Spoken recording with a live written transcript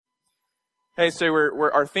Hey, so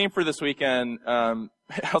our theme for this weekend, I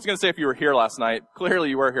was going to say if you were here last night, clearly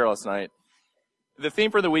you were here last night. The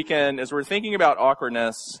theme for the weekend is we're thinking about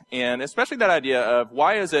awkwardness, and especially that idea of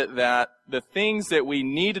why is it that the things that we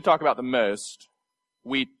need to talk about the most,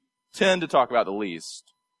 we tend to talk about the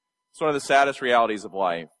least. It's one of the saddest realities of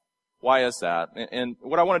life. Why is that? And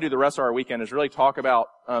what I want to do the rest of our weekend is really talk about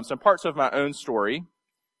some parts of my own story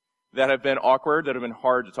that have been awkward, that have been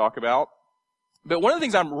hard to talk about. But one of the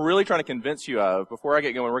things I'm really trying to convince you of before I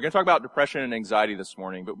get going, we're going to talk about depression and anxiety this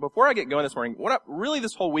morning. But before I get going this morning, really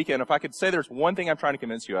this whole weekend, if I could say there's one thing I'm trying to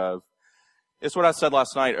convince you of, it's what I said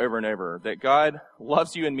last night over and over, that God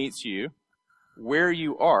loves you and meets you where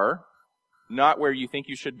you are, not where you think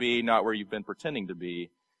you should be, not where you've been pretending to be.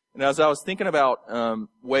 And as I was thinking about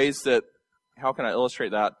ways that, how can I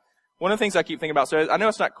illustrate that? One of the things I keep thinking about, so I know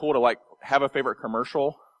it's not cool to have a favorite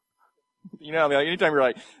commercial. You know, anytime you're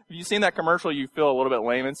have you seen that commercial, you feel a little bit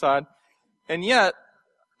lame inside. And yet,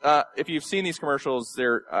 if you've seen these commercials,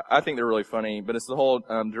 I think they're really funny, but it's the whole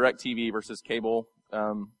DirecTV versus cable,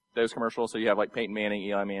 those commercials. So you have Peyton Manning,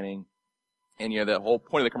 Eli Manning, and the whole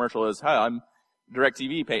point of the commercial is, hi, I'm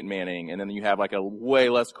DirecTV Peyton Manning, and then you have a way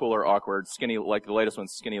less cooler, awkward, skinny, the latest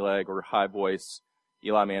one's Skinny Leg or High Voice,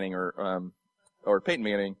 Eli Manning or Peyton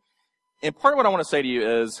Manning. And part of what I want to say to you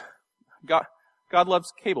is, God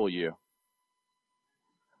loves cable you.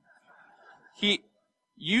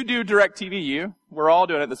 You do DirecTV you. We're all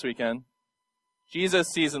doing it this weekend. Jesus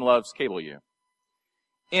sees and loves cable you.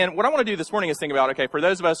 And what I want to do this morning is think about, okay, for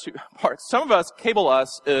those of us some of us, cable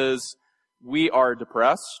us is we are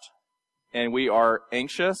depressed and we are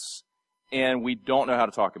anxious and we don't know how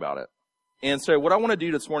to talk about it. And so what I want to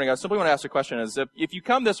do this morning, I simply want to ask a question is if you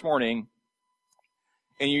come this morning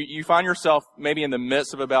and you find yourself maybe in the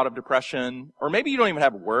midst of a bout of depression, or maybe you don't even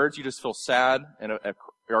have words, you just feel sad and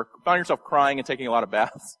or find yourself crying and taking a lot of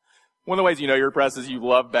baths. One of the ways you know you're depressed is you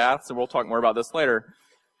love baths, and we'll talk more about this later.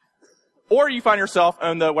 Or you find yourself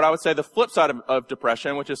on what I would say the flip side of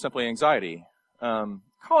depression, which is simply anxiety.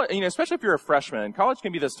 College, especially if you're a freshman, college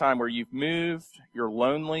can be this time where you've moved, you're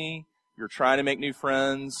lonely, you're trying to make new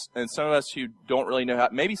friends, and some of us who don't really know how,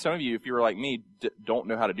 maybe some of you, if you were like me, don't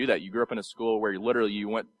know how to do that. You grew up in a school where you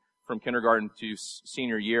went from kindergarten to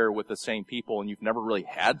senior year with the same people, and you've never really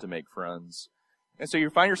had to make friends. And so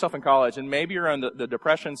you find yourself in college, and maybe you're on the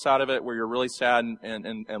depression side of it where you're really sad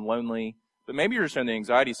and lonely, but maybe you're just on the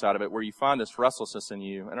anxiety side of it where you find this restlessness in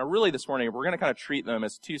you. And really this morning, we're going to kind of treat them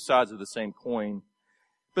as two sides of the same coin.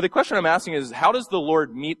 But the question I'm asking is, how does the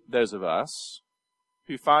Lord meet those of us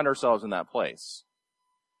who find ourselves in that place?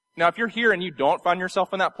 Now, if you're here and you don't find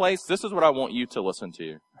yourself in that place, this is what I want you to listen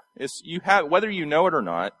to. Whether you know it or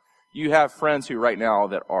not, you have friends who right now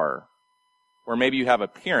that are. Or maybe you have a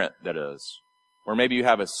parent that is. Or maybe you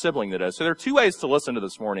have a sibling that is. So there are two ways to listen to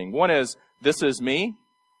this morning. One is, this is me.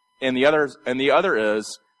 And the other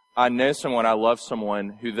is, I know someone, I love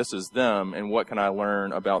someone who this is them, and what can I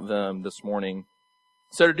learn about them this morning?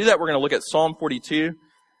 So to do that, we're going to look at Psalm 42.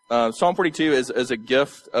 Psalm 42 is a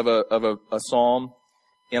gift of a psalm,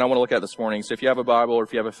 and I want to look at it this morning. So if you have a Bible or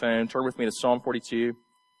if you have a phone, turn with me to Psalm 42.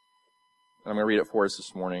 I'm going to read it for us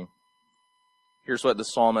this morning. Here's what the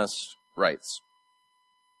psalmist writes.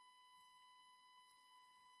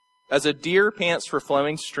 As a deer pants for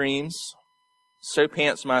flowing streams, so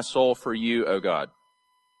pants my soul for you, O God.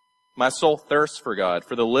 My soul thirsts for God,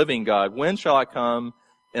 for the living God. When shall I come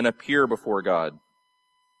and appear before God?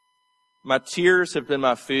 My tears have been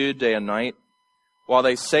my food day and night, while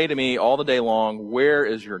they say to me all the day long, where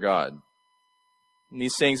is your God? And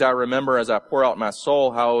these things I remember as I pour out my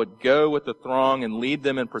soul, how I would go with the throng and lead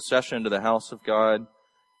them in procession to the house of God,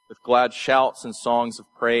 with glad shouts and songs of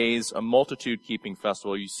praise, a multitude-keeping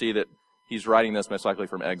festival. You see that he's writing this most likely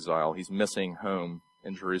from exile. He's missing home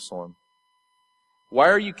in Jerusalem. Why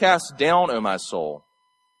are you cast down, O my soul?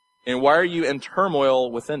 And why are you in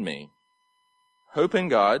turmoil within me? Hope in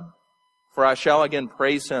God, for I shall again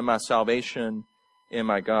praise him, my salvation and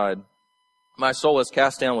my God. My soul is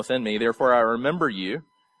cast down within me, therefore I remember you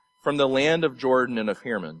from the land of Jordan and of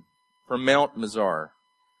Hermon, from Mount Mizar.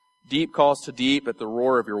 Deep calls to deep at the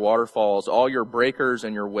roar of your waterfalls. All your breakers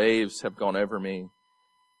and your waves have gone over me.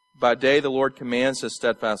 By day the Lord commands his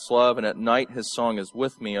steadfast love, and at night his song is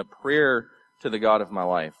with me, a prayer to the God of my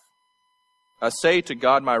life. I say to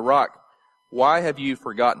God, my rock, why have you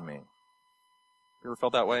forgotten me? You ever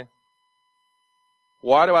felt that way?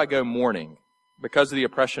 Why do I go mourning? Because of the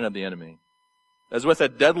oppression of the enemy. As with a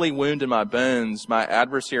deadly wound in my bones, my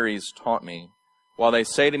adversaries taunt me, while they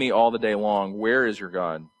say to me all the day long, where is your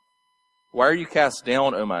God? Why are you cast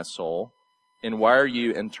down, O my soul? And why are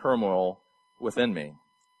you in turmoil within me?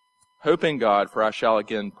 Hope in God, for I shall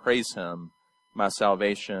again praise him, my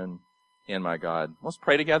salvation, and my God. Let's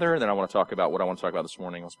pray together, and then I want to talk about what I want to talk about this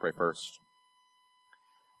morning. Let's pray first.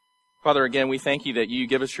 Father, again, we thank you that you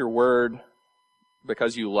give us your word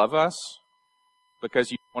because you love us,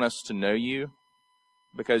 because you want us to know you,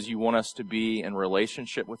 because you want us to be in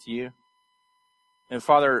relationship with you. And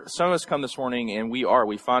Father, some of us come this morning and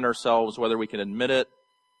we find ourselves, whether we can admit it,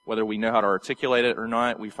 whether we know how to articulate it or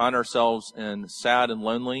not, we find ourselves in sad and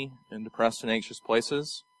lonely and depressed and anxious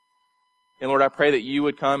places. And Lord, I pray that you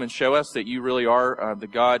would come and show us that you really are the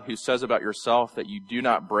God who says about yourself that you do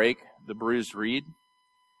not break the bruised reed,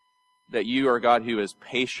 that you are a God who is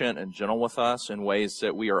patient and gentle with us in ways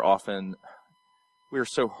that we are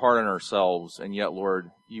so hard on ourselves, and yet, Lord,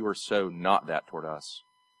 you are so not that toward us.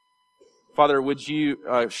 Father, would you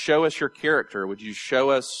show us your character? Would you show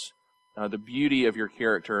us the beauty of your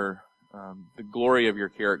character, the glory of your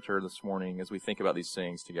character this morning as we think about these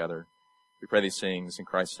things together? We pray these things in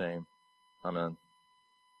Christ's name. Amen.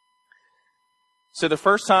 So the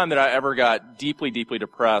first time that I ever got deeply, deeply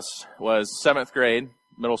depressed was 7th grade,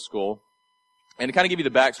 middle school. And to kind of give you the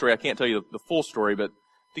backstory, I can't tell you the full story, but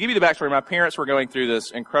to give you the backstory, my parents were going through this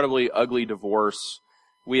incredibly ugly divorce.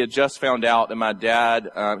 We had just found out that my dad,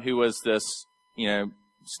 who was this,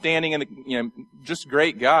 standing in the, just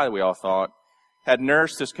great guy, we all thought, had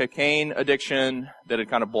nursed this cocaine addiction that had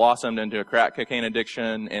kind of blossomed into a crack cocaine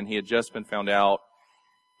addiction, and he had just been found out.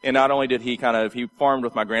 And not only did he farmed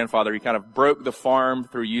with my grandfather, he kind of broke the farm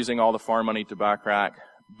through using all the farm money to buy crack,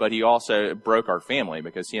 but he also broke our family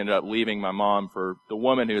because he ended up leaving my mom for the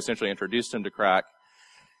woman who essentially introduced him to crack.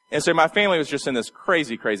 And so my family was just in this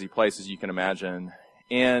crazy, crazy place, as you can imagine.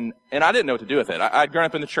 And I didn't know what to do with it. I'd grown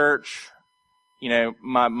up in the church.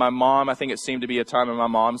 My mom, I think it seemed to be a time in my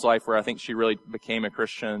mom's life where I think she really became a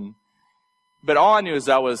Christian. But all I knew is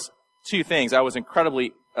that was two things. I was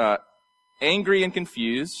incredibly angry and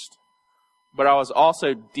confused, but I was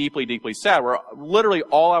also deeply, deeply sad, where literally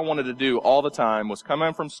all I wanted to do all the time was come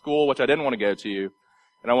home from school, which I didn't want to go to,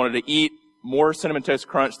 and I wanted to eat more Cinnamon Toast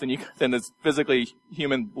Crunch than is physically,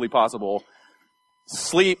 humanly possible,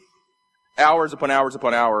 sleep hours upon hours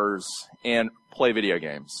upon hours, and play video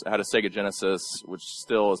games. I had a Sega Genesis, which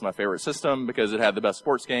still is my favorite system because it had the best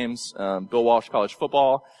sports games, Bill Walsh College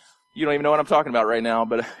Football. You don't even know what I'm talking about right now,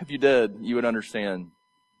 but if you did, you would understand.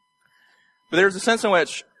 But there's a sense in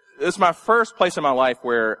which this is my first place in my life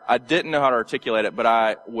where I didn't know how to articulate it, but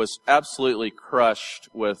I was absolutely crushed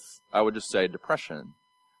with, I would just say, depression.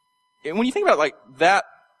 And when you think about like that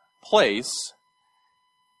place,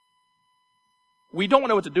 we don't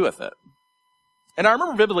know what to do with it. And I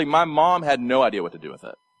remember vividly, my mom had no idea what to do with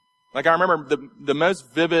it. Like I remember the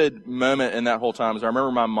most vivid moment in that whole time is I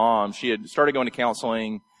remember my mom, she had started going to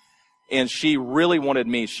counseling, and she really wanted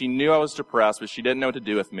me. She knew I was depressed, but she didn't know what to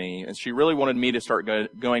do with me. And she really wanted me to start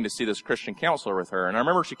going to see this Christian counselor with her. And I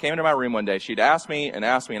remember she came into my room one day. She'd asked me and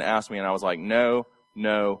asked me and asked me, and I was like, no,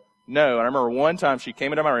 no, no. And I remember one time she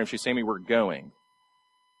came into my room. She said to me, we're going.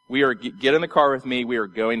 Get in the car with me. We are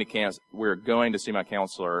going to see my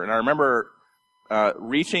counselor. And I remember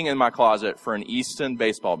reaching in my closet for an Easton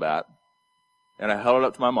baseball bat. And I held it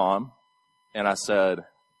up to my mom. And I said,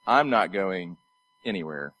 I'm not going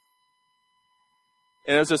anywhere.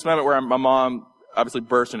 And it was this moment where my mom obviously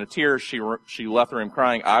burst into tears. She left the room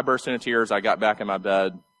crying. I burst into tears. I got back in my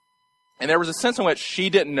bed. And there was a sense in which she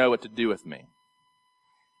didn't know what to do with me.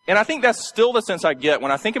 And I think that's still the sense I get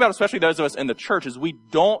when I think about especially those of us in the church is we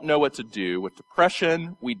don't know what to do with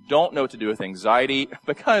depression. We don't know what to do with anxiety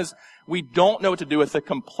because we don't know what to do with the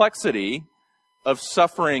complexity of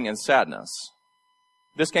suffering and sadness.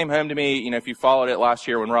 This came home to me, if you followed it last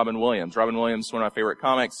year when Robin Williams, one of my favorite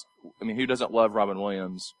comics. I mean, who doesn't love Robin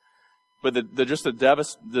Williams? But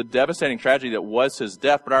the devastating tragedy that was his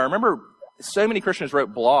death. But I remember so many Christians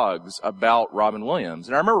wrote blogs about Robin Williams.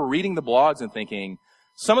 And I remember reading the blogs and thinking,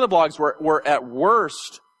 some of the blogs were at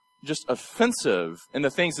worst just offensive in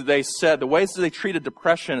the things that they said, the ways that they treated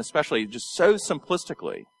depression, especially just so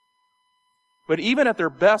simplistically. But even at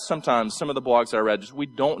their best, sometimes some of the blogs that I read, we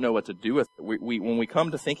don't know what to do with it. When we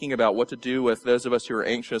come to thinking about what to do with those of us who are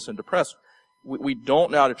anxious and depressed, we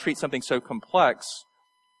don't know how to treat something so complex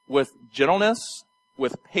with gentleness,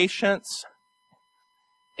 with patience,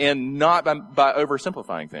 and not by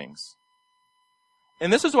oversimplifying things.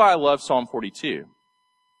 And this is why I love Psalm 42.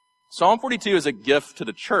 Psalm 42 is a gift to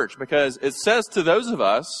the church because it says to those of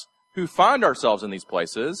us who find ourselves in these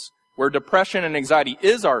places where depression and anxiety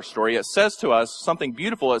is our story, it says to us something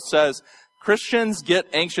beautiful. It says, Christians get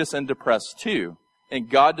anxious and depressed too, and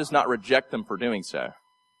God does not reject them for doing so.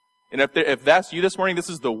 And if that's you this morning, this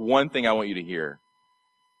is the one thing I want you to hear,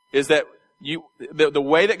 is that the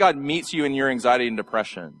way that God meets you in your anxiety and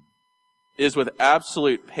depression is with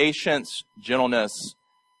absolute patience, gentleness,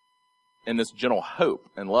 and this gentle hope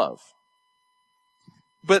and love.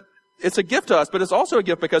 But it's a gift to us, but it's also a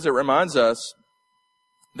gift because it reminds us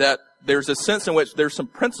that there's a sense in which there's some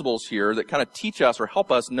principles here that kind of teach us or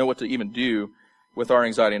help us know what to even do with our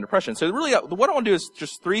anxiety and depression. So really, what I want to do is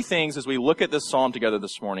just three things as we look at this psalm together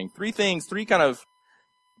this morning. Three kind of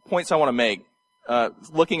points I want to make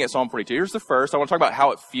looking at Psalm 42. Here's the first. I want to talk about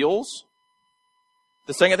how it feels.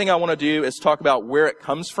 The second thing I want to do is talk about where it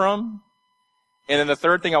comes from. And then the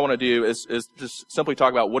third thing I want to do is just simply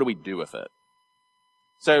talk about what do we do with it.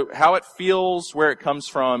 So how it feels, where it comes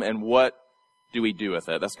from, and what do we do with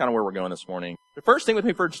it? That's kind of where we're going this morning. The first thing with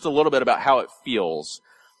me for just a little bit about how it feels.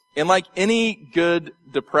 And like any good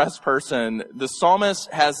depressed person, the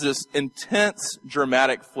psalmist has this intense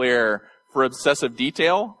dramatic flair for obsessive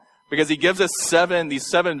detail because he gives us these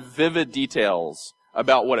seven vivid details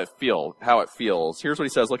about how it feels. Here's what he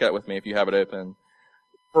says. Look at it with me if you have it open.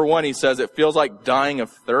 For one, he says it feels like dying of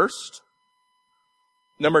thirst.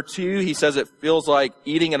 Number two, he says it feels like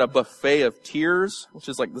eating at a buffet of tears, which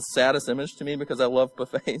is like the saddest image to me because I love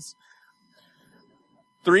buffets.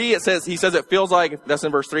 Three, he says it feels like, that's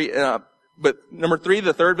in verse 3, but number 3,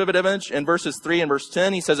 the third vivid image, in verses 3 and verse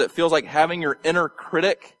 10, he says it feels like having your inner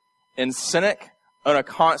critic and cynic on a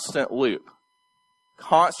constant loop.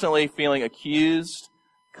 Constantly feeling accused,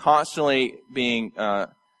 constantly being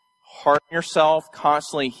hard on yourself,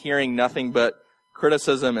 constantly hearing nothing but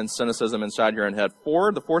criticism and cynicism inside your own head.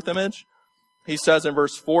 4, the fourth image, he says in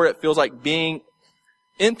verse 4, it feels like being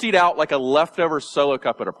emptied out like a leftover solo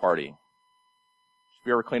cup at a party. If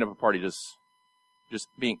you ever clean up a party, just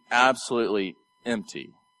being absolutely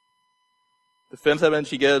empty. The fifth image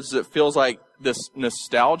he gives, it feels like this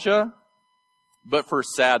nostalgia, but for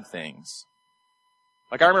sad things.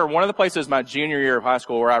 Like I remember one of the places my junior year of high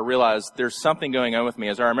school where I realized there's something going on with me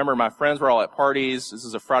is I remember my friends were all at parties. This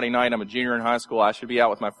is a Friday night. I'm a junior in high school. I should be out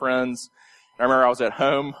with my friends. I remember I was at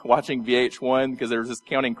home watching VH1 because there was this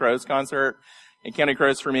Counting Crows concert. And Counting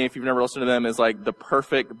Crows for me, if you've never listened to them, is like the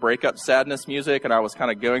perfect breakup sadness music. And I was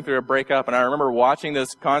kind of going through a breakup. And I remember watching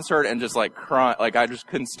this concert and just like crying. Like I just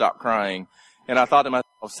couldn't stop crying. And I thought to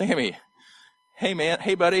myself, Sammy, hey man,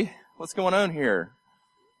 hey buddy, what's going on here?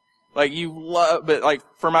 Like but like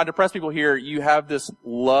for my depressed people here, you have this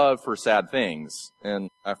love for sad things, and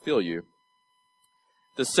I feel you.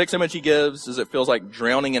 The sixth image he gives is it feels like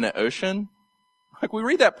drowning in an ocean. Like we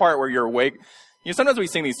read that part where you're awake. You know, sometimes we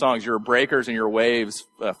sing these songs, your breakers and your waves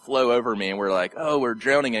flow over me, and we're like, oh, we're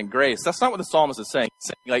drowning in grace. That's not what the psalmist is saying. He's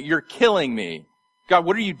saying, like, you're killing me. God,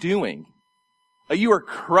 what are you doing? Like, you are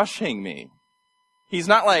crushing me. He's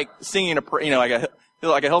not like singing like a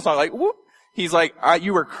Hillsong, like, whoop. He's like,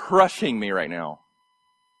 you are crushing me right now.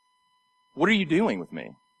 What are you doing with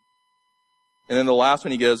me? And then the last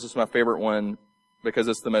one he gives is my favorite one because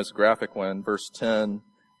it's the most graphic one. Verse 10,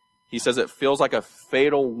 he says it feels like a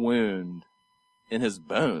fatal wound in his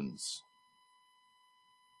bones.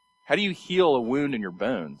 How do you heal a wound in your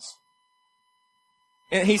bones?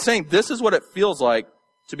 And he's saying this is what it feels like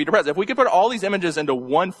to be depressed. If we could put all these images into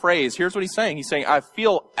one phrase, here's what he's saying. He's saying, I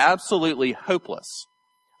feel absolutely hopeless.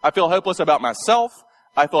 I feel hopeless about myself.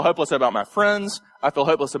 I feel hopeless about my friends. I feel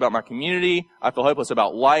hopeless about my community. I feel hopeless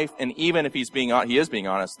about life. And even if he is being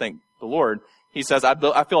honest, thank the Lord, he says, I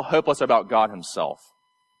feel hopeless about God himself.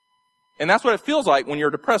 And that's what it feels like when you're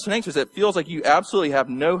depressed and anxious. It feels like you absolutely have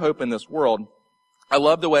no hope in this world. I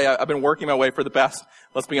love the way I've been working my way for the past,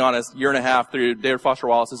 let's be honest, year and a half through David Foster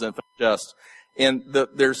Wallace's Infinite Jest. And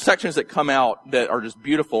there's sections that come out that are just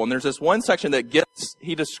beautiful. And there's this one section that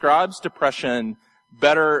he describes depression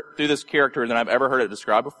better through this character than I've ever heard it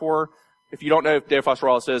described before. If you don't know who David Foster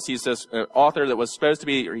Wallace is, he's this author that was supposed to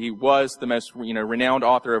be, or he was the most, renowned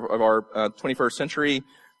author of our 21st century.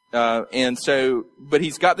 But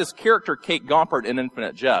he's got this character, Kate Gompert, in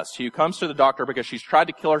Infinite Jest, who comes to the doctor because she's tried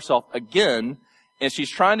to kill herself again, and she's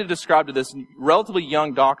trying to describe to this relatively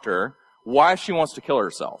young doctor why she wants to kill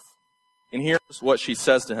herself. And here's what she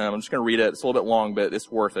says to him. I'm just going to read it. It's a little bit long, but it's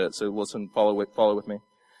worth it. So listen, follow with me.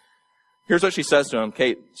 Here's what she says to him,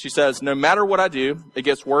 Kate. She says, no matter what I do, it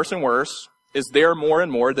gets worse and worse. Is there more and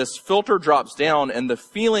more? This filter drops down, and the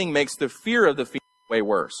feeling makes the fear of the feeling way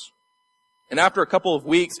worse. And after a couple of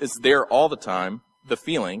weeks, it's there all the time, the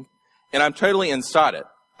feeling, and I'm totally inside it.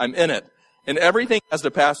 I'm in it. And everything has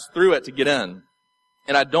to pass through it to get in.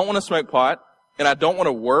 And I don't want to smoke pot, and I don't want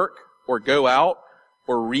to work or go out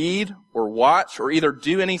or read or watch or either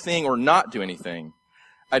do anything or not do anything.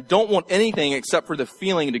 I don't want anything except for the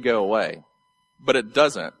feeling to go away. But it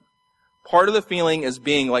doesn't. Part of the feeling is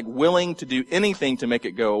being like willing to do anything to make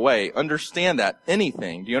it go away. Understand that.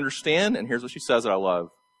 Anything. Do you understand? And here's what she says that I love.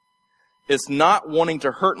 It's not wanting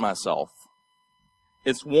to hurt myself.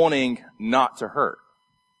 It's wanting not to hurt.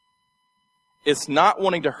 It's not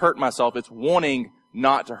wanting to hurt myself. It's wanting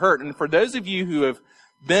not to hurt. And for those of you who have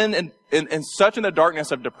been in such in the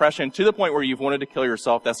darkness of depression to the point where you've wanted to kill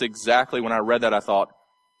yourself, that's exactly when I read that I thought,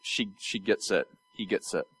 she gets it. He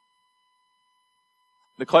gets it.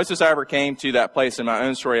 The closest I ever came to that place in my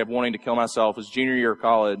own story of wanting to kill myself was junior year of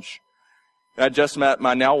college. I just met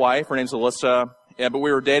my now wife. Her name's Alyssa. Yeah, but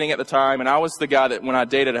we were dating at the time, and I was the guy that when I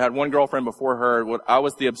dated, I had one girlfriend before her. I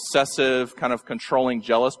was the obsessive, kind of controlling,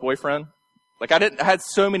 jealous boyfriend. Like I had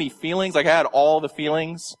so many feelings. Like I had all the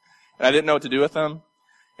feelings, and I didn't know what to do with them.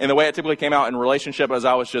 And the way it typically came out in relationship was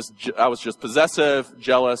I was just possessive,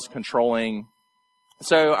 jealous, controlling.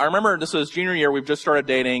 So I remember this was junior year. We've just started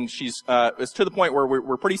dating. It's to the point where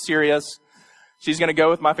we're pretty serious. She's going to go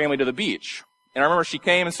with my family to the beach. And I remember she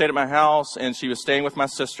came and stayed at my house, and she was staying with my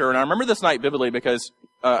sister. And I remember this night vividly because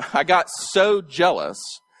I got so jealous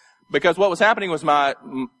because what was happening was my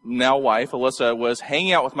now wife, Alyssa, was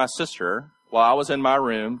hanging out with my sister while I was in my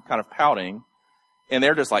room kind of pouting. And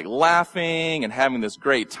they're just like laughing and having this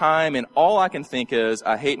great time. And all I can think is,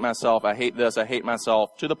 I hate myself, I hate this, I hate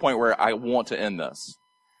myself, to the point where I want to end this.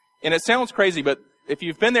 And it sounds crazy, but if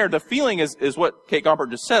you've been there, the feeling is what Kate Gompert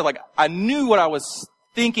just said. Like, I knew what I was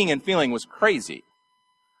thinking and feeling was crazy.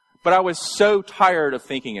 But I was so tired of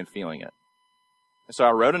thinking and feeling it. And so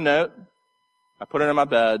I wrote a note, I put it in my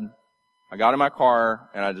bed, I got in my car,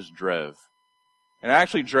 and I just drove. And I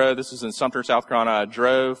actually drove, this is in Sumter, South Carolina, I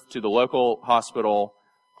drove to the local hospital,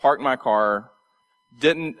 parked my car,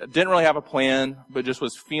 didn't really have a plan, but just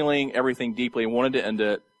was feeling everything deeply and wanted to end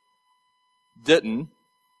it. Didn't.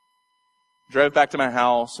 Drove back to my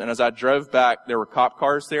house, and as I drove back, there were cop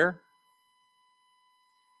cars there.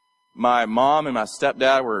 My mom and my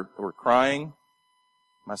stepdad were crying.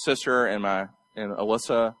 My sister and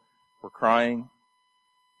Alyssa were crying.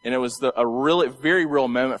 And it was a really, very real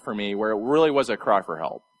moment for me where it really was a cry for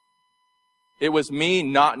help. It was me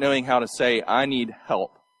not knowing how to say, I need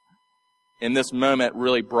help. And this moment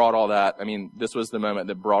really brought all that. I mean, this was the moment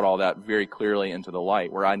that brought all that very clearly into the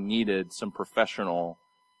light, where I needed some professional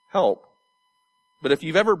help. But if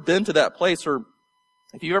you've ever been to that place, or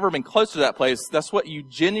if you've ever been close to that place, that's what you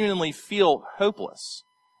genuinely feel hopeless.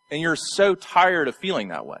 And you're so tired of feeling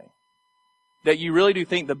that way, that you really do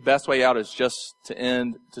think the best way out is just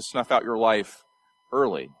to snuff out your life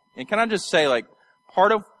early. And can I just say, like,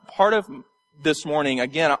 part of this morning,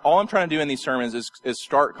 again, all I'm trying to do in these sermons is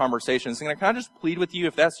start conversations. And can I just plead with you,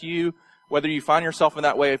 if that's you, whether you find yourself in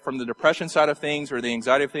that way from the depression side of things or the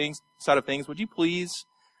anxiety side of things, would you please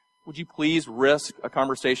risk a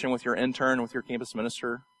conversation with your intern, with your campus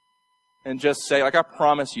minister, and just say, like, I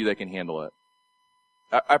promise you they can handle it.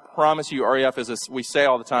 I promise you, REF we say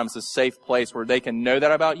all the time, it's a safe place where they can know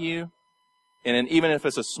that about you, and even if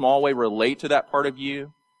it's a small way, relate to that part of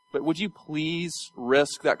you. But would you please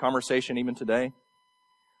risk that conversation even today?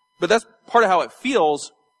 But that's part of how it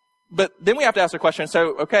feels. But then we have to ask the question,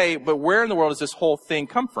 so, okay, but where in the world does this whole thing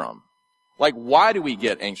come from? Like, why do we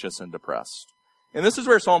get anxious and depressed? And this is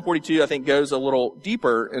where Psalm 42, I think, goes a little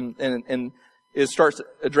deeper and it starts to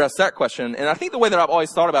address that question. And I think the way that I've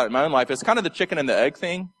always thought about it in my own life is kind of the chicken and the egg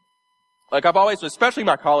thing. Like, I've always, especially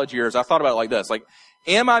my college years, I thought about it like this. Like,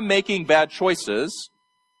 am I making bad choices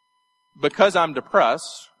because I'm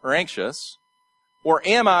depressed or anxious? Or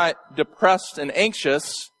am I depressed and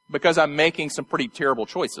anxious because I'm making some pretty terrible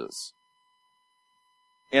choices?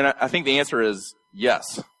 And I think the answer is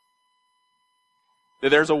yes. That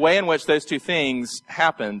there's a way in which those two things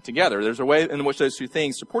happen together. There's a way in which those two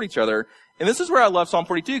things support each other. And this is where I love Psalm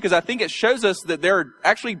 42, because I think it shows us that there are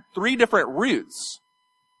actually three different roots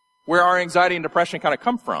where our anxiety and depression kind of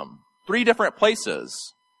come from. Three different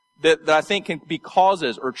places that I think can be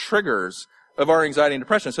causes or triggers of our anxiety and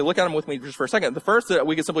depression. So look at them with me just for a second. The first that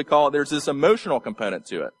we could simply call, there's this emotional component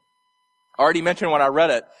to it. I already mentioned when I read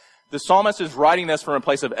it, the psalmist is writing this from a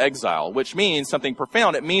place of exile, which means something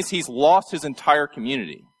profound. It means he's lost his entire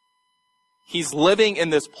community. He's living in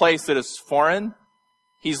this place that is foreign.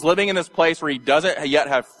 He's living in this place where he doesn't yet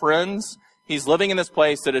have friends. He's living in this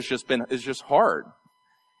place that is just hard.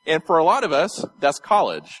 And for a lot of us, that's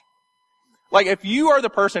college. Like, if you are the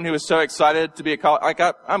person who is so excited to be at college, like,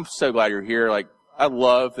 I'm so glad you're here. Like, I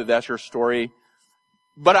love that that's your story.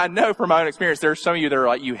 But I know from my own experience, there's some of you that are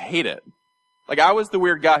like, you hate it. Like, I was the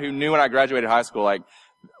weird guy who knew when I graduated high school, like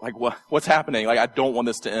what's happening? Like, I don't want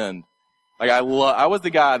this to end. Like, I was the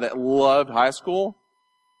guy that loved high school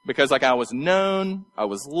because, like, I was known, I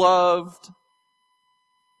was loved,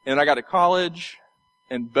 and I got to college,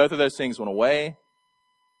 and both of those things went away.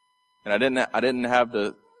 And I didn't have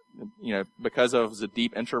because I was a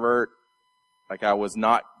deep introvert, Like, I was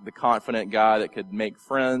not the confident guy that could make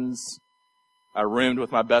friends. I roomed with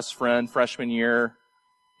my best friend freshman year,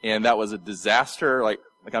 and that was a disaster. Like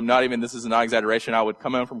I'm not even, this is not exaggeration. I would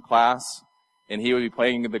come home from class, and he would be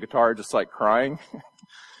playing the guitar just like crying.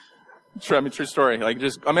 True story. Like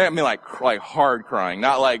like hard crying,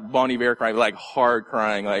 not like Bon Iver crying, but like hard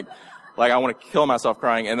crying, like I want to kill myself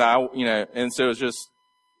crying. And and so it was just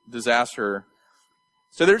disaster.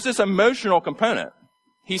 So there's this emotional component.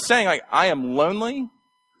 He's saying, like, I am lonely,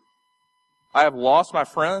 I have lost my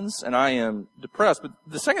friends, and I am depressed. But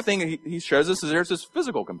the second thing he shows us is there's this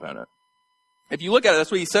physical component. If you look at it,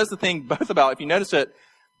 that's what he says the thing both about. If you notice it,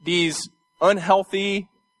 these unhealthy,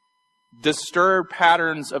 disturbed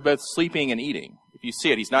patterns of both sleeping and eating. If you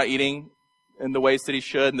see it, he's not eating in the ways that he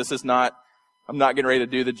should. And this is not, I'm not getting ready to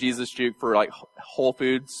do the Jesus juke for like Whole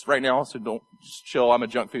Foods right now, so don't, just chill. I'm a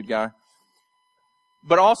junk food guy.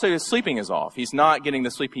 But also his sleeping is off. He's not getting the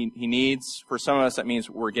sleep he needs. For some of us, that means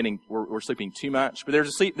we're sleeping too much. But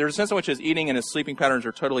there's a sense in which his eating and his sleeping patterns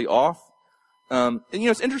are totally off. And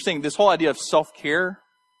it's interesting, this whole idea of self-care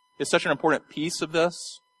is such an important piece of this.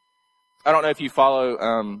 I don't know if you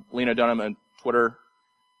follow Lena Dunham on Twitter,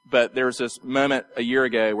 but there was this moment a year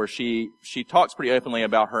ago where she talks pretty openly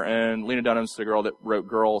about her own. Lena Dunham's the girl that wrote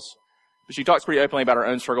Girls. But she talks pretty openly about her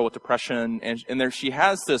own struggle with depression. And there she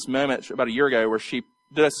has this moment about a year ago where she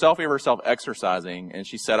did a selfie of herself exercising. And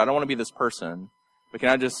she said, I don't want to be this person, but can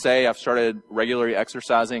I just say I've started regularly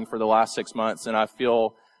exercising for the last 6 months, and I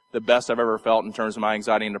feel the best I've ever felt in terms of my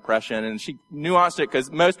anxiety and depression. And she nuanced it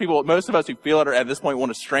because most of us who feel it at this point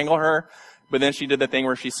want to strangle her. But then she did the thing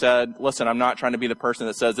where she said, listen, I'm not trying to be the person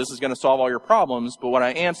that says this is going to solve all your problems, but what I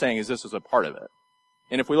am saying is this is a part of it.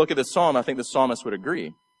 And if we look at this psalm, I think the psalmist would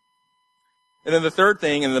agree. And then the third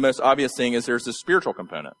thing, and the most obvious thing, is there's the spiritual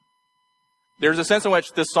component. There's a sense in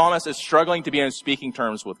which the psalmist is struggling to be on speaking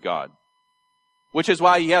terms with God, which is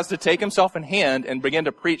why he has to take himself in hand and begin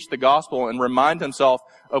to preach the gospel and remind himself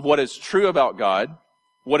of what is true about God,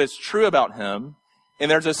 what is true about him.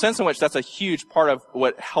 And there's a sense in which that's a huge part of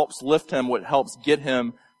what helps lift him, what helps get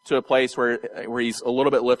him to a place where he's a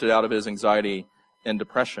little bit lifted out of his anxiety and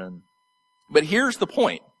depression. But here's the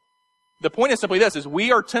point. The point is simply this, is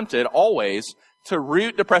we are tempted always to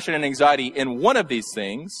root depression and anxiety in one of these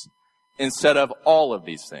things instead of all of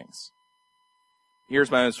these things.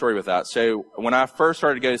 Here's my own story with that. So when I first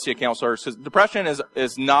started to go to see a counselor, because depression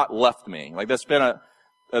is not left me. Like that's been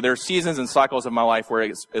there are seasons and cycles of my life where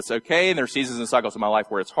it's okay, and there are seasons and cycles of my life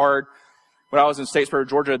where it's hard. When I was in Statesboro,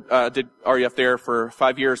 Georgia, did REF there for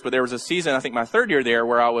 5 years, but there was a season, I think my third year there,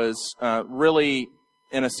 where I was really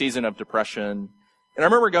in a season of depression. And I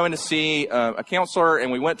remember going to see a counselor,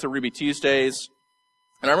 and we went to Ruby Tuesdays.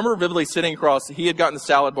 And I remember vividly sitting across, he had gotten the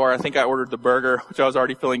salad bar. I think I ordered the burger, which I was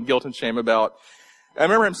already feeling guilt and shame about. I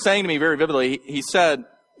remember him saying to me very vividly, he said,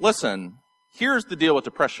 listen, here's the deal with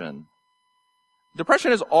depression.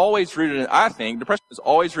 Depression is always rooted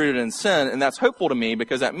in sin, and that's hopeful to me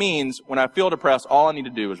because that means when I feel depressed, all I need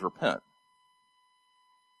to do is repent.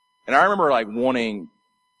 And I remember like wanting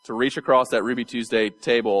to reach across that Ruby Tuesday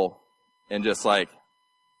table and just like,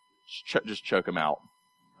 just choke him out.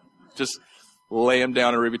 Just lay him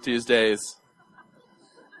down on Ruby Tuesdays.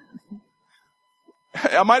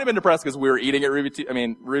 I might have been depressed because we were eating at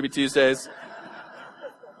Ruby Tuesdays.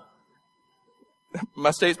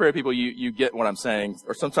 My Statesboro people, you get what I'm saying.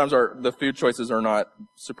 Or sometimes the food choices are not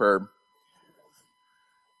superb.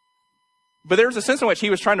 But there's a sense in which he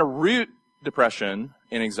was trying to root depression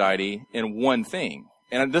and anxiety in one thing.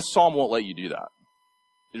 And this psalm won't let you do that.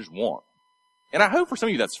 It just won't. And I hope for some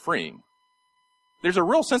of you that's freeing. There's a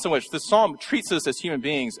real sense in which this psalm treats us as human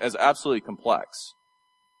beings as absolutely complex.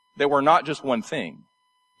 That we're not just one thing.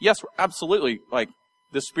 Yes, absolutely, like,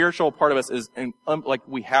 the spiritual part of us is, like,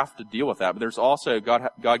 we have to deal with that. But there's also,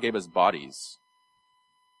 God gave us bodies.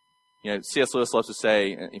 You know, C.S. Lewis loves to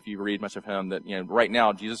say, if you read much of him, that, you know, right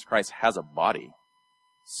now, Jesus Christ has a body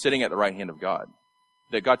sitting at the right hand of God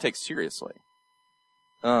that God takes seriously.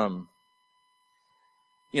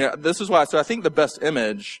 You know, this is why, so I think the best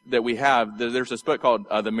image that we have, there's this book called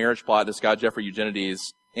The Marriage Plot, this guy, Jeffrey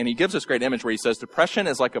Eugenides, and he gives this great image where he says, depression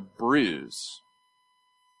is like a bruise.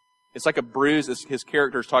 It's like a bruise. His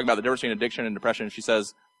character is talking about the difference between addiction and depression. She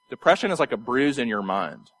says, depression is like a bruise in your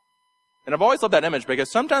mind. And I've always loved that image because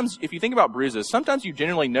sometimes, if you think about bruises, sometimes you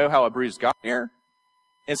genuinely know how a bruise got there,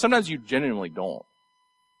 and sometimes you genuinely don't.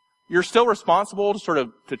 You're still responsible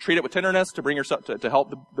to treat it with tenderness, to bring yourself, to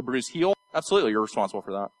help the bruise heal. Absolutely, you're responsible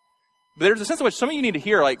for that. But there's a sense in which some of you need to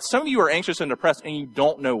hear, like, some of you are anxious and depressed and you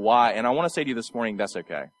don't know why. And I want to say to you this morning, that's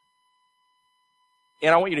okay.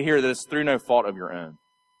 And I want you to hear that it's through no fault of your own.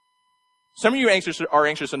 Some of you are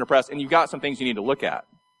anxious and depressed, and you've got some things you need to look at.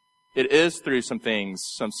 It is through some things,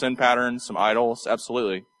 some sin patterns, some idols,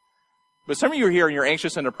 absolutely. But some of you are here and you're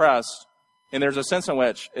anxious and depressed, and there's a sense in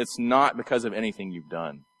which it's not because of anything you've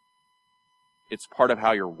done. It's part of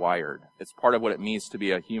how you're wired. It's part of what it means to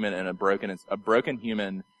be a human in a broken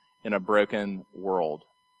human in a broken world.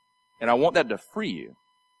 And I want that to free you.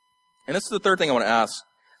 And this is the third thing I want to ask,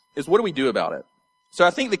 is what do we do about it? So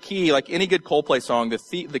I think the key, like any good Coldplay song,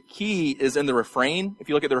 the key is in the refrain. If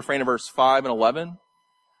you look at the refrain of verse 5 and 11,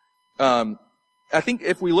 I think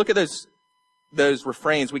if we look at those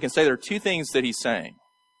refrains, we can say there are two things that he's saying.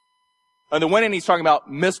 On the one hand, he's talking about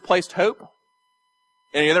misplaced hope.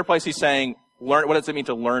 And in the other place, he's saying, what does it mean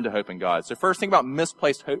to learn to hope in God? So first, think about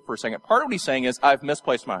misplaced hope for a second. Part of what he's saying is, I've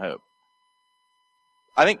misplaced my hope.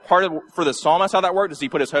 I think for the psalmist, how that worked is he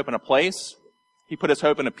put his hope in a place. He put his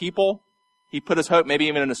hope in a people. He put his hope maybe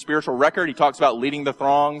even in a spiritual record. He talks about leading the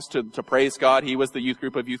throngs to praise God. He was the youth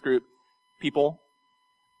group people.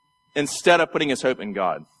 Instead of putting his hope in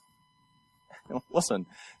God. Listen,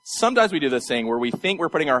 sometimes we do this thing where we think we're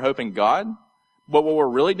putting our hope in God, but what we're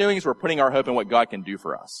really doing is we're putting our hope in what God can do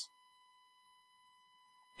for us.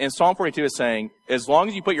 And Psalm 42 is saying, as long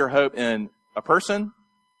as you put your hope in a person,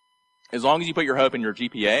 as long as you put your hope in your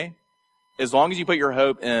GPA, as long as you put your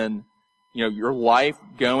hope in, your life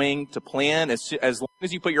going to plan, as long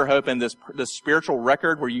as you put your hope in this spiritual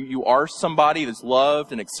record where you are somebody that's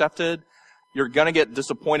loved and accepted, you're going to get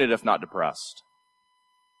disappointed if not depressed.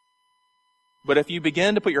 But if you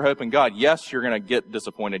begin to put your hope in God, yes, you're going to get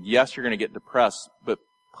disappointed. Yes, you're going to get depressed. But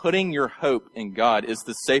putting your hope in God is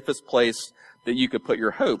the safest place that you could put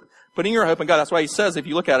your hope. Putting your hope in God, that's why he says, if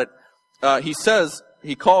you look at it,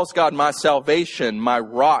 he calls God my salvation, my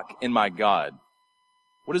rock, and my God.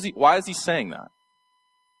 Why is he saying that?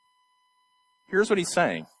 Here's what he's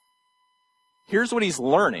saying. Here's what he's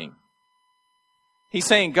learning. He's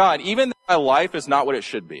saying, God, even though my life is not what it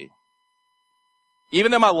should be,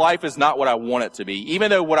 even though my life is not what I want it to be, even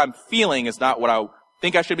though what I'm feeling is not what I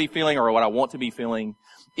think I should be feeling or what I want to be feeling,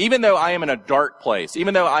 even though I am in a dark place,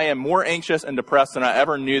 even though I am more anxious and depressed than I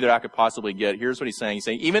ever knew that I could possibly get, here's what he's saying. He's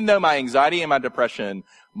saying, even though my anxiety and my depression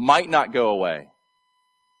might not go away,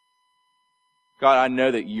 God, I know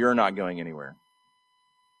that you're not going anywhere.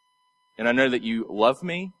 And I know that you love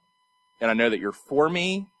me, and I know that you're for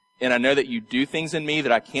me, and I know that you do things in me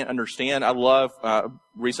that I can't understand. I love,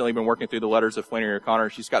 recently been working through the letters of Flannery O'Connor.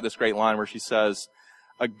 She's got this great line where she says,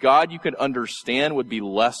 a God you could understand would be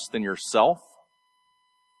less than yourself.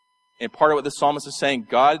 And part of what the psalmist is saying,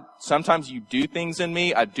 God, sometimes you do things in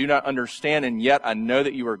me I do not understand, and yet I know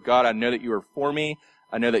that you are God. I know that you are for me.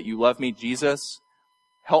 I know that you love me. Jesus,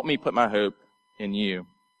 help me put my hope in you.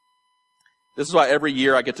 This is why every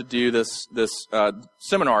year I get to do this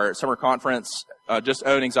seminar at summer conference, just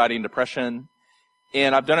own anxiety and depression.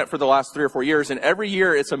 And I've done it for the last 3 or 4 years. And every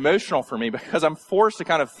year it's emotional for me because I'm forced to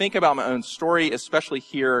kind of think about my own story, especially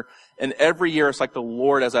here. And every year it's like the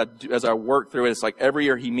Lord, as I work through it, it's like every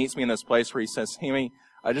year he meets me in this place where he says, Hammy,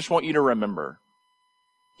 I just want you to remember,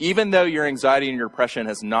 even though your anxiety and your depression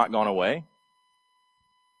has not gone away,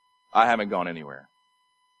 I haven't gone anywhere.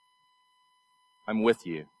 I'm with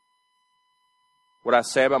you. What I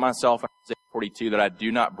say about myself in Isaiah 42, that I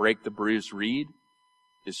do not break the bruised reed,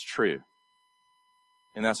 is true.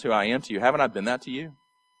 And that's who I am to you. Haven't I been that to you?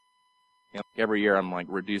 Every year I'm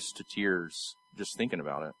reduced to tears just thinking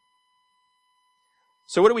about it.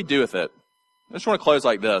 So what do we do with it? I just want to close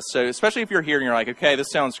like this. So especially if you're here and you're like, okay,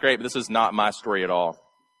 this sounds great, but this is not my story at all.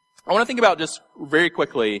 I want to think about just very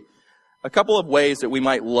quickly a couple of ways that we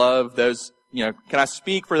might love those. Can I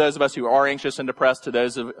speak for those of us who are anxious and depressed to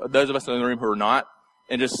those of us in the room who are not,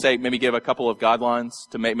 and just say, maybe give a couple of guidelines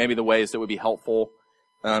to maybe the ways that would be helpful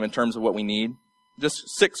in terms of what we need. Just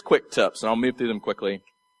 6 quick tips, and I'll move through them quickly.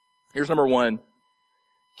 Here's number 1.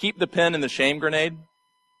 Keep the pen in the shame grenade.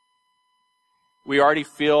 We already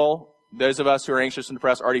feel, those of us who are anxious and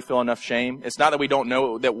depressed already feel enough shame. It's not that we don't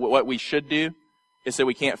know that what we should do. It's that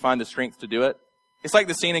we can't find the strength to do it. It's like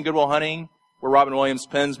the scene in Good Will Hunting where Robin Williams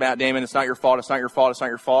pins Matt Damon, it's not your fault, it's not your fault, it's not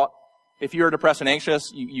your fault. If you're depressed and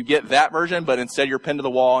anxious, you get that version, but instead you're pinned to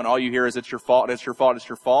the wall and all you hear is it's your fault, it's your fault, it's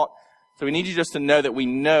your fault. So we need you just to know that we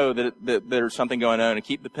know that there's something going on, and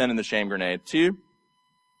keep the pen in the shame grenade. 2,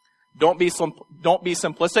 don't be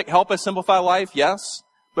simplistic. Help us simplify life, yes,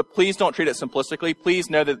 but please don't treat it simplistically. Please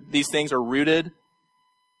know that these things are rooted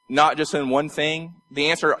not just in one thing.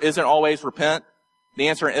 The answer isn't always repent. The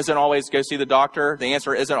answer isn't always go see the doctor. The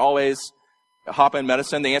answer isn't always hop in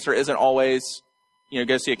medicine. The answer isn't always,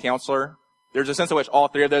 go see a counselor. There's a sense in which all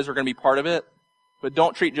 3 of those are going to be part of it, but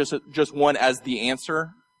don't treat just one as the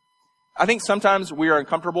answer. I think sometimes we are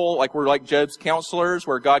uncomfortable, like we're like Job's counselors,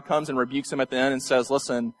 where God comes and rebukes him at the end and says,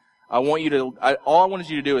 listen, all I wanted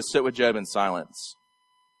you to do is sit with Job in silence.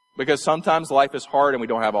 Because sometimes life is hard and we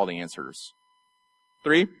don't have all the answers.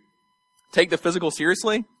 3, take the physical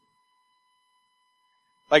seriously.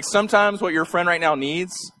 Like sometimes what your friend right now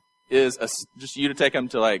needs is just you to take them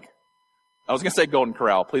to I was going to say Golden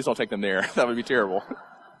Corral. Please don't take them there. That would be terrible.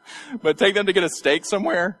 But take them to get a steak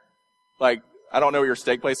somewhere. Like, I don't know what your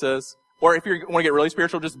steak place is. Or if you want to get really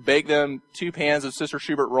spiritual, just bake them 2 pans of Sister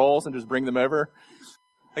Schubert rolls and just bring them over.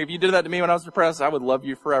 Like if you did that to me when I was depressed, I would love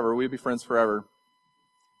you forever. We'd be friends forever.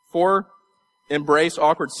 4, embrace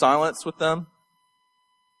awkward silence with them.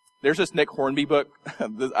 There's this Nick Hornby book.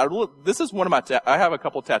 This is one of my, I have a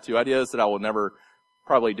couple tattoo ideas that I will never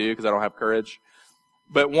probably do because I don't have courage.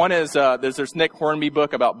 But one is, there's this Nick Hornby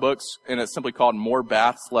book about books, and it's simply called More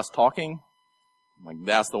Baths, Less Talking. I'm like,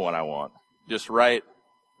 that's the one I want. Just right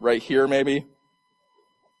here maybe.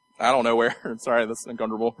 I don't know where. Sorry, that's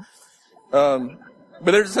uncomfortable. But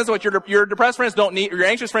there's a sense of what your depressed friends don't need, your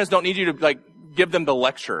anxious friends don't need you to give them the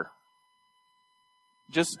lecture.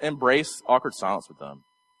 Just embrace awkward silence with them.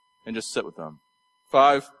 And just sit with them.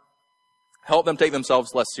 5, help them take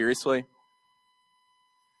themselves less seriously.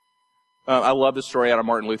 I love the story out of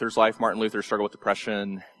Martin Luther's life. Martin Luther struggled with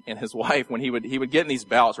depression, and his wife, when he would get in these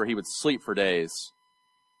bouts where he would sleep for days,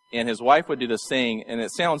 and his wife would do this thing, and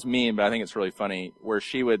it sounds mean, but I think it's really funny, where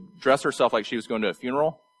she would dress herself like she was going to a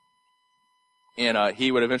funeral, and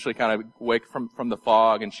he would eventually kind of wake from the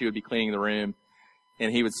fog, and she would be cleaning the room,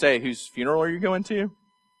 and he would say, "Whose funeral are you going to?"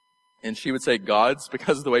 And she would say, "God's,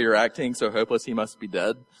 because of the way you're acting so hopeless, he must be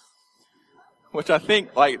dead." Which I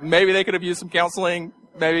think, maybe they could have used some counseling,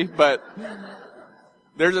 maybe, but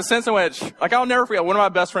there's a sense in which, I'll never forget, one of my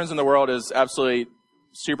best friends in the world is absolutely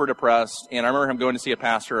super depressed, and I remember him going to see a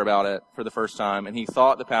pastor about it for the first time, and he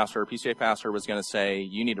thought the pastor, PCA pastor, was going to say,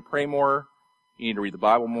 you need to pray more, you need to read the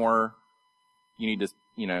Bible more, you need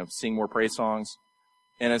to, sing more praise songs.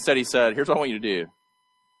 And instead he said, here's what I want you to do.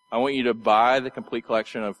 I want you to buy the complete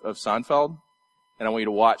collection of Seinfeld, and I want you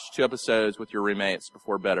to watch 2 episodes with your roommates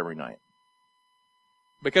before bed every night.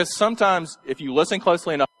 Because sometimes, if you listen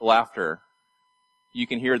closely enough to laughter, you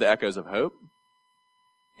can hear the echoes of hope.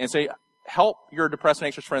 And so help your depressed and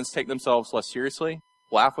anxious friends take themselves less seriously.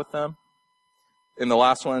 Laugh with them. And the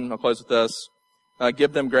last one, I'll close with this.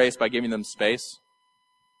 Give them grace by giving them space.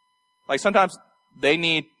 Sometimes they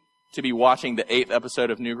need to be watching the 8th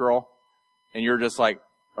episode of New Girl, and you're just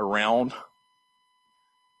around.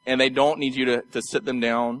 And they don't need you to sit them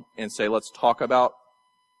down and say, let's talk about.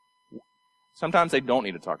 Sometimes they don't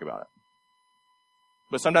need to talk about it.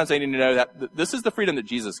 But sometimes they need to know that this is the freedom that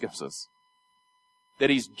Jesus gives us. That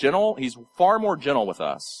he's gentle, he's far more gentle with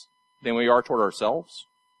us than we are toward ourselves.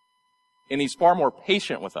 And he's far more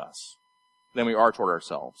patient with us than we are toward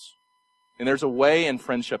ourselves. And there's a way in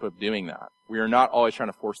friendship of doing that. We are not always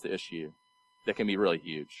trying to force the issue that can be really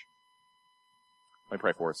huge. Let me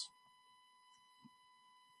pray for us.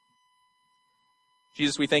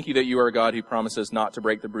 Jesus, we thank you that you are a God who promises not to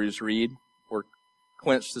break the bruised reed or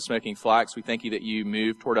quench the smoking flax. We thank you that you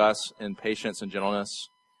move toward us in patience and gentleness.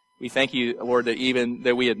 We thank you, Lord, that even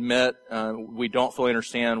that we admit we don't fully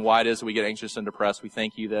understand why it is that we get anxious and depressed. We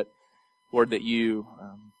thank you that, Lord, that you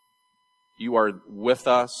are with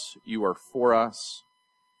us. You are for us.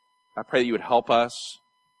 I pray that you would help us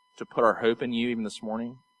to put our hope in you even this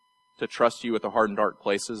morning, to trust you with the hard and dark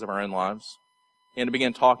places of our own lives, and to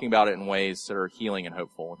begin talking about it in ways that are healing and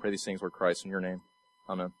hopeful. I pray these things, Lord Christ, in your name.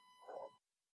 Amen.